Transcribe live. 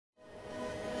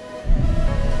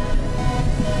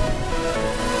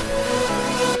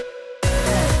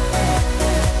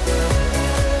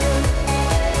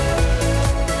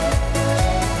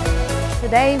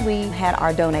Today we had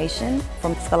our donation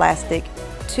from Scholastic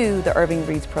to the Irving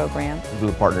Reads program.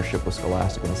 Through the partnership with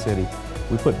Scholastic in the city,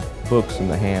 we put books in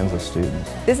the hands of students.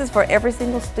 This is for every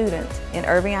single student in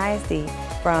Irving ISD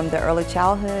from the early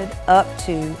childhood up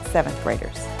to 7th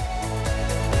graders.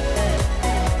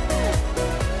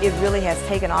 It really has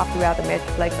taken off throughout the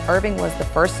Metroplex. Irving was the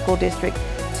first school district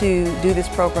to do this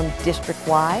program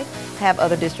district-wide. Have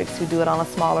other districts who do it on a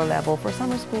smaller level for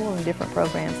summer school and different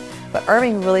programs. But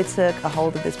Irving really took a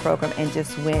hold of this program and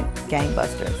just went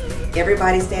gangbusters.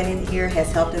 Everybody standing here has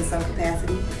helped in some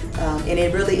capacity, and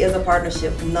it really is a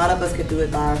partnership. None of us could do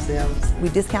it by ourselves. We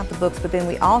discount the books, but then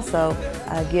we also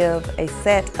give a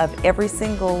set of every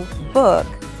single book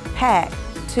pack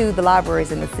to the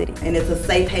libraries in the city. And it's a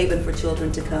safe haven for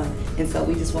children to come, and so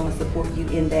we just want to support you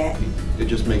in that. It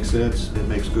just makes sense. It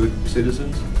makes good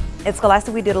citizens. At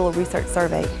Scholastic, we did a little research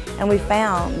survey, and we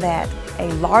found that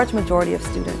a large majority of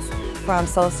students from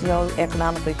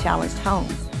socioeconomically challenged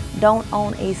homes don't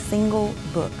own a single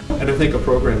book. And I think a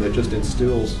program that just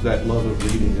instills that love of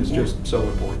reading is just so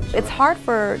important. It's hard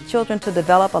for children to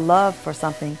develop a love for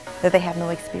something that they have no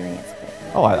experience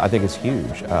with. Oh, I think it's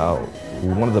huge.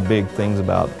 One of the big things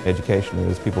about education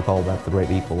is people call that the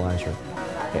great equalizer.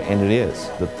 And it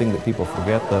is. The thing that people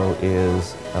forget, though,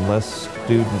 is unless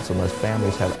students, unless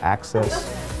families have access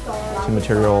to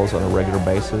materials on a regular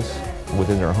basis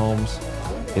within their homes,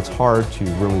 it's hard to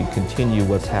really continue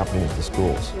what's happening at the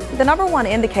schools. The #1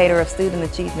 indicator of student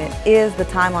achievement is the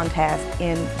time on task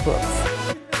in books.